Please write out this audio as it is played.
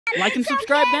Like and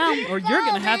subscribe now, or you're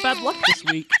gonna have bad luck this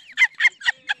week.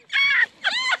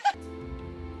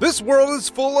 This world is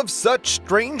full of such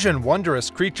strange and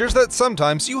wondrous creatures that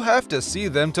sometimes you have to see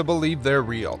them to believe they're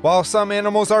real. While some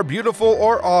animals are beautiful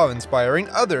or awe-inspiring,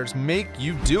 others make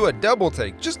you do a double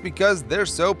take just because they're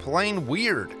so plain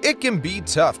weird. It can be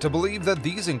tough to believe that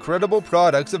these incredible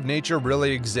products of nature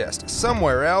really exist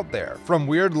somewhere out there. From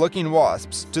weird-looking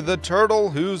wasps to the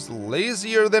turtle who's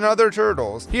lazier than other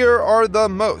turtles, here are the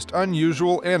most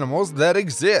unusual animals that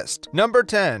exist. Number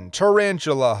 10.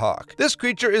 Tarantula Hawk. This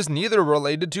creature is neither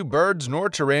related to birds nor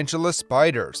tarantula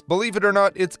spiders. Believe it or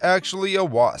not, it's actually a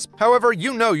wasp. However,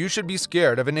 you know you should be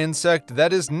scared of an insect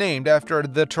that is named after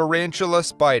the tarantula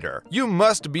spider. You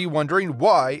must be wondering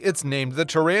why it's named the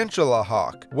tarantula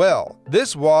hawk. Well,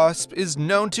 this wasp is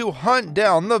known to hunt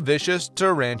down the vicious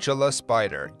tarantula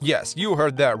spider. Yes, you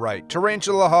heard that right.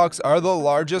 Tarantula hawks are the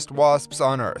largest wasps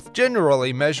on Earth.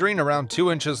 Generally measuring around 2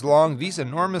 inches long, these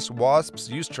enormous wasps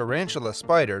use tarantula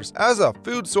spiders as a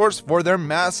food source for their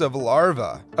massive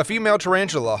larvae. A female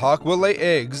tarantula hawk will lay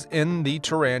eggs in the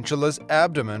tarantula's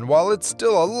abdomen while it's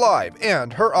still alive,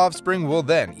 and her offspring will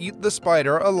then eat the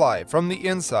spider alive from the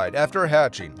inside after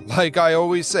hatching. Like I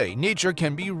always say, nature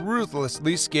can be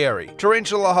ruthlessly scary.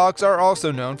 Tarantula hawks are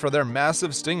also known for their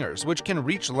massive stingers, which can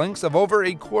reach lengths of over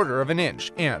 1/4 of an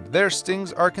inch, and their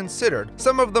stings are considered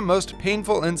some of the most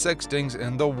painful insect stings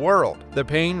in the world. The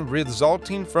pain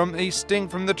resulting from a sting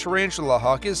from the tarantula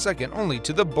hawk is second only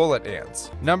to the bullet ants.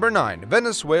 Number 9.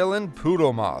 Venezuelan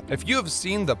poodle moth. If you have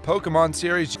seen the Pokemon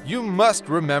series, you must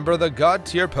remember the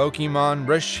god-tier Pokemon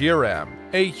Reshiram,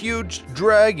 a huge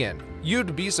dragon.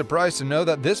 You'd be surprised to know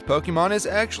that this Pokemon is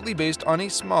actually based on a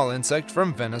small insect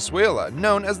from Venezuela,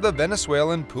 known as the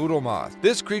Venezuelan poodle moth.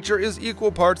 This creature is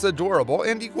equal parts adorable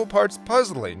and equal parts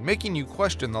puzzling, making you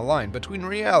question the line between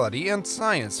reality and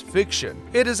science fiction.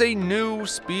 It is a new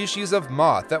species of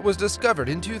moth that was discovered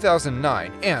in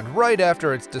 2009, and right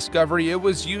after its discovery, it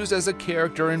was used as a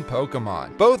character in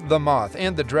Pokemon. Both the moth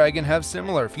and the dragon have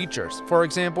similar features. For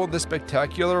example, the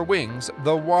spectacular wings,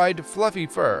 the wide, fluffy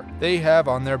fur they have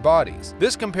on their body.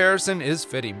 This comparison is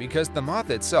fitting because the moth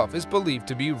itself is believed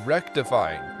to be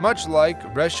rectifying, much like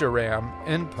Reshiram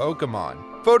in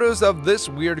Pokemon. Photos of this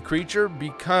weird creature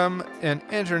become an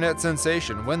internet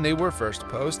sensation when they were first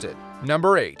posted.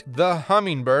 Number 8. The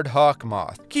hummingbird hawk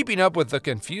moth. Keeping up with the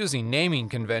confusing naming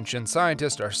convention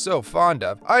scientists are so fond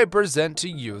of, I present to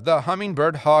you the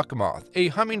hummingbird hawk moth, a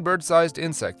hummingbird-sized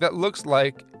insect that looks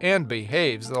like and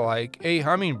behaves like a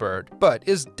hummingbird, but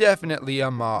is definitely a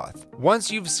moth.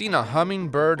 Once you've seen a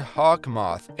hummingbird hawk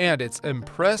moth and its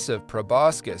impressive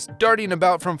proboscis darting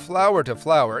about from flower to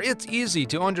flower, it's easy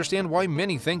to understand why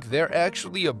many think they're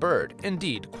actually a bird.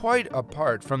 Indeed, quite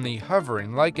apart from the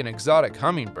hovering like an exotic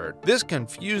hummingbird, this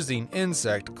confusing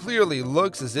insect clearly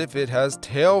looks as if it has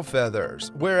tail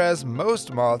feathers, whereas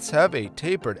most moths have a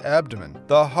tapered abdomen.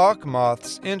 The hawk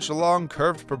moth's inch-long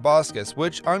curved proboscis,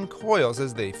 which uncoils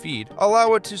as they feed,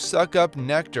 allow it to suck up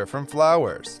nectar from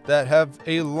flowers that have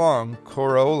a long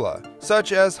corolla,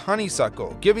 such as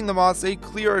honeysuckle, giving the moths a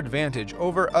clear advantage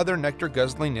over other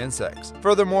nectar-guzzling insects.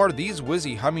 Furthermore, these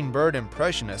whizzy hummingbird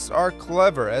impressionists are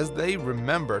clever as they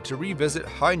remember to revisit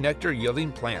high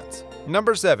nectar-yielding plants.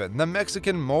 Number 7. The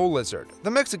Mexican mole lizard.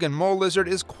 The Mexican mole lizard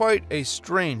is quite a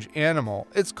strange animal.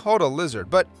 It's called a lizard,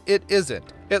 but it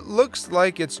isn't. It looks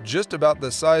like it's just about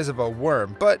the size of a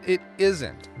worm, but it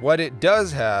isn't. What it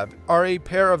does have are a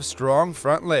pair of strong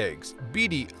front legs,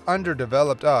 beady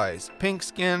underdeveloped eyes, pink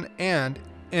skin, and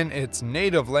in its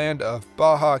native land of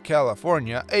Baja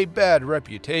California, a bad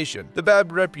reputation. The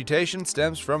bad reputation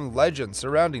stems from legends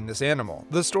surrounding this animal.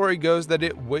 The story goes that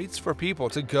it waits for people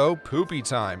to go poopy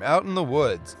time out in the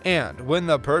woods, and when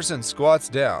the person squats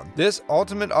down, this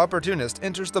ultimate opportunist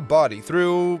enters the body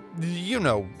through you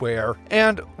know where,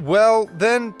 and, well,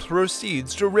 then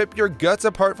proceeds to rip your guts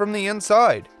apart from the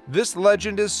inside. This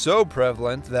legend is so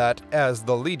prevalent that, as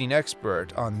the leading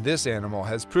expert on this animal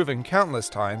has proven countless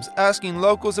times, asking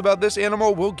locals about this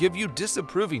animal will give you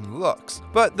disapproving looks.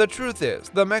 But the truth is,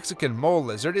 the Mexican mole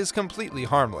lizard is completely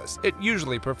harmless. It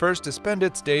usually prefers to spend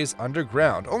its days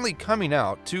underground, only coming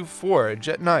out to forage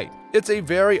at night. It's a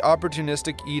very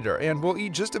opportunistic eater and will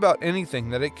eat just about anything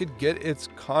that it could get its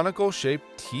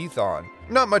conical-shaped teeth on.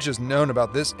 Not much is known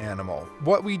about this animal.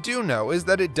 What we do know is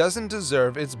that it doesn't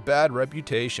deserve its bad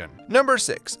reputation. Number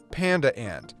 6. Panda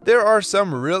ant. There are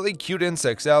some really cute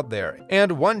insects out there,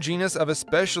 and one genus of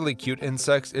especially cute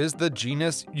insects is the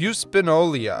genus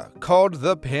Euspinolia, called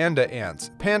the panda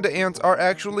ants. Panda ants are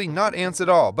actually not ants at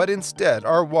all, but instead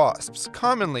are wasps,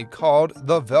 commonly called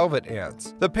the velvet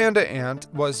ants. The panda ant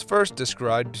was first first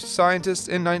described scientists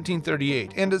in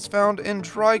 1938 and is found in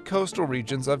dry coastal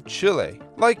regions of Chile.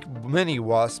 Like many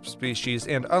wasp species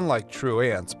and unlike true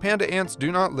ants, panda ants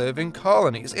do not live in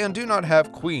colonies and do not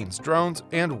have queens, drones,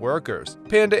 and workers.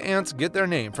 Panda ants get their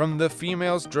name from the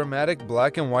female's dramatic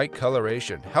black and white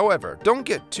coloration. However, don't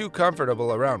get too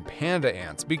comfortable around panda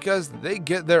ants because they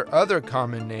get their other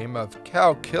common name of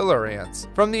cow killer ants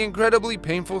from the incredibly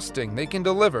painful sting they can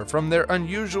deliver from their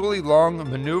unusually long,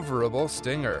 maneuverable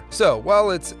stinger. So,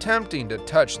 while it's tempting to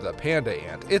touch the panda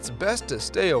ant, it's best to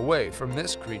stay away from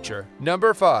this creature.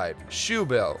 Number 5.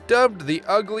 Shoebill. Dubbed the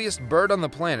ugliest bird on the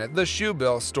planet, the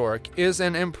shoebill stork is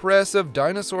an impressive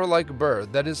dinosaur-like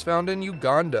bird that is found in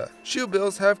Uganda.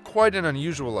 Shoebills have quite an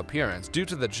unusual appearance due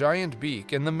to the giant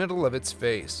beak in the middle of its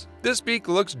face. This beak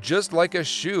looks just like a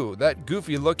shoe. That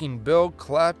goofy-looking bill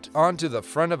clapped onto the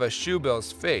front of a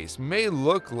shoebill's face may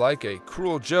look like a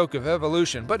cruel joke of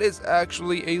evolution, but it's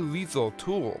actually a lethal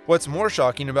tool. What's more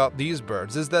shocking about these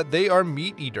birds is that they are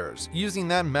meat eaters. Using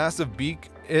that massive beak,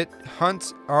 it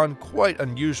hunts on quite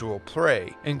unusual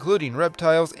prey, including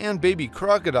reptiles and baby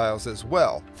crocodiles as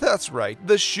well. That's right,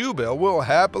 the shoebill will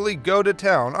happily go to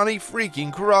town on a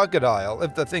freaking crocodile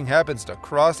if the thing happens to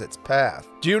cross its path.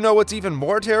 Do you know what's even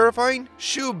more terrifying?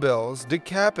 Shoebills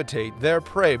decapitate their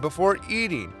prey before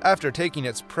eating. After taking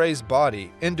its prey's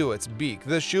body into its beak,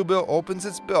 the shoebill opens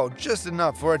its bill just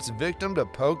enough for its victim to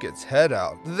poke its head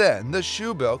out. Then the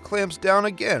shoebill clamps down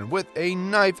again with a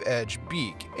knife-edge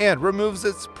beak and removes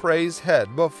its prey's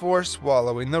head before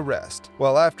swallowing the rest.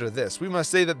 Well, after this, we must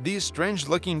say that these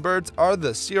strange-looking birds are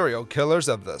the serial killers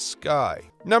of the sky.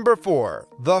 Number 4.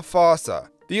 The fossa.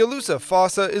 The elusive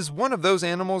fossa is one of those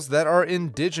animals that are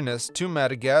indigenous to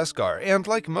Madagascar, and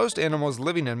like most animals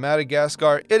living in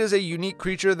Madagascar, it is a unique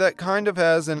creature that kind of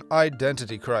has an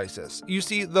identity crisis. You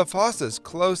see, the fossa's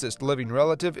closest living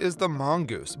relative is the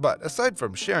mongoose, but aside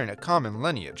from sharing a common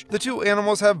lineage, the two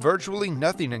animals have virtually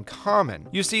nothing in common.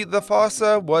 You see, the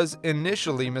fossa was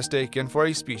initially mistaken for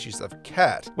a species of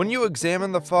cat. When you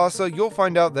examine the fossa, you'll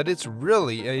find out that it's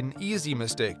really an easy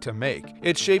mistake to make.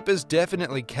 Its shape is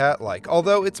definitely cat-like,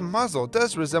 although its muzzle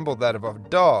does resemble that of a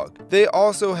dog. They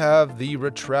also have the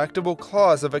retractable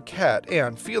claws of a cat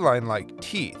and feline-like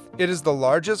teeth. It is the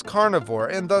largest carnivore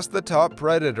and thus the top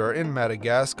predator in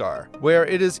Madagascar, where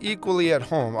it is equally at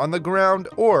home on the ground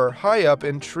or high up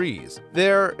in trees.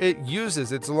 There, it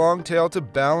uses its long tail to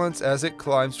balance as it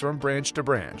climbs from branch to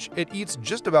branch. It eats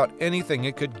just about anything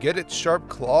it could get its sharp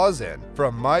claws in,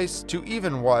 from mice to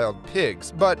even wild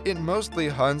pigs, but it mostly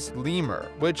hunts lemur,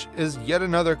 which is yet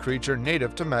another creature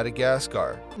native to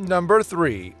Madagascar. Number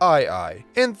 3. Aye-aye.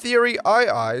 In theory,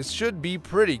 aye-ayes should be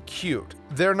pretty cute.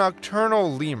 They're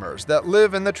nocturnal lemurs that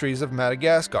live in the trees of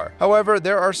Madagascar. However,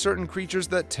 there are certain creatures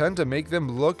that tend to make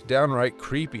them look downright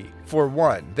creepy. For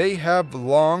one, they have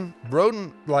long,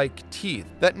 rodent-like teeth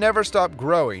that never stop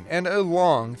growing and a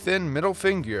long, thin middle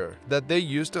finger that they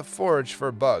use to forage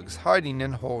for bugs hiding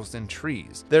in holes in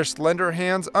trees. Their slender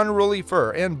hands, unruly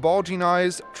fur, and bulging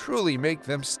eyes truly make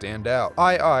them stand out.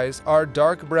 Aye-ayes are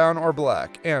dark brown or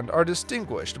black and are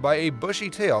distinguished by a bushy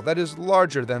tail that is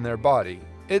larger than their body.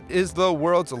 It is the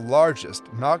world's largest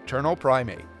nocturnal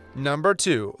primate. Number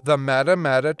 2. The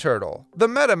Mata-Mata turtle. The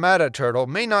Mata-Mata turtle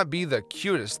may not be the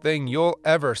cutest thing you'll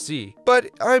ever see, but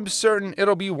I'm certain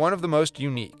it'll be one of the most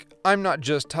unique. I'm not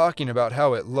just talking about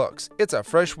how it looks. It's a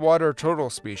freshwater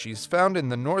turtle species found in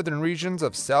the northern regions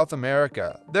of South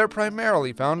America. They're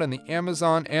primarily found in the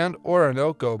Amazon and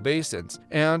Orinoco basins,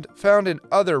 and found in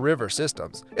other river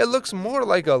systems. It looks more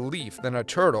like a leaf than a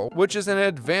turtle, which is an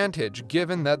advantage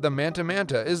given that the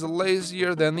manta-manta is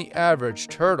lazier than the average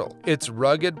turtle. Its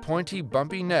rugged, pointy,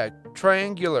 bumpy neck,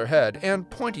 triangular head, and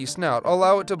pointy snout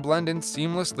allow it to blend in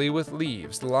seamlessly with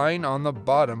leaves lying on the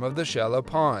bottom of the shallow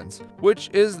ponds, which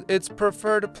is its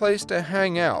preferred place to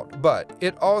hang out, but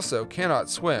it also cannot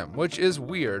swim, which is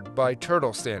weird by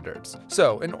turtle standards.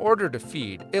 So, in order to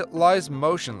feed, it lies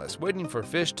motionless, waiting for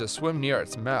fish to swim near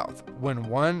its mouth. When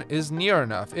one is near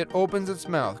enough, it opens its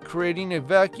mouth, creating a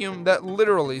vacuum that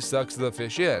literally sucks the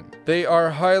fish in. They are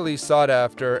highly sought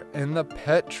after in the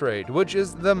pet trade, which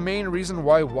is the main reason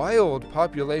why wild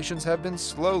populations have been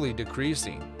slowly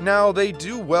decreasing. Now, they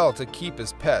do well to keep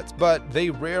as pets, but they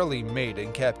rarely mate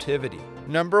in captivity.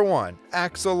 Number 1.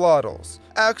 axolotls.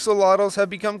 Axolotls have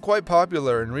become quite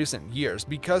popular in recent years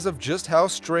because of just how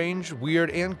strange, weird,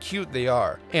 and cute they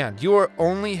are, and you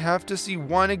only have to see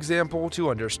one example to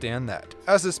understand that.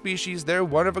 As a species, they're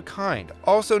one of a kind,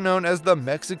 also known as the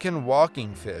Mexican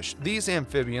walking fish. These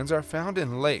amphibians are found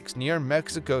in lakes near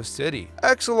Mexico City.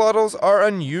 Axolotls are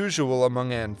unusual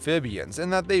among amphibians in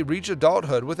that they reach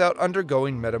adulthood without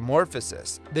undergoing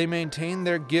metamorphosis. They maintain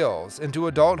their gills into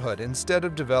adulthood instead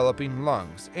of developing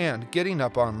lungs and getting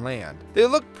up on land. They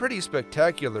look pretty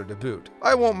spectacular to boot.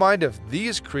 I won't mind if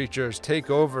these creatures take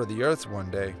over the Earth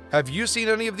one day. Have you seen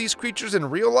any of these creatures in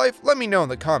real life? Let me know in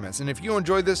the comments, and if you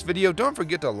enjoyed this video, don't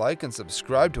forget to like and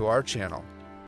subscribe to our channel.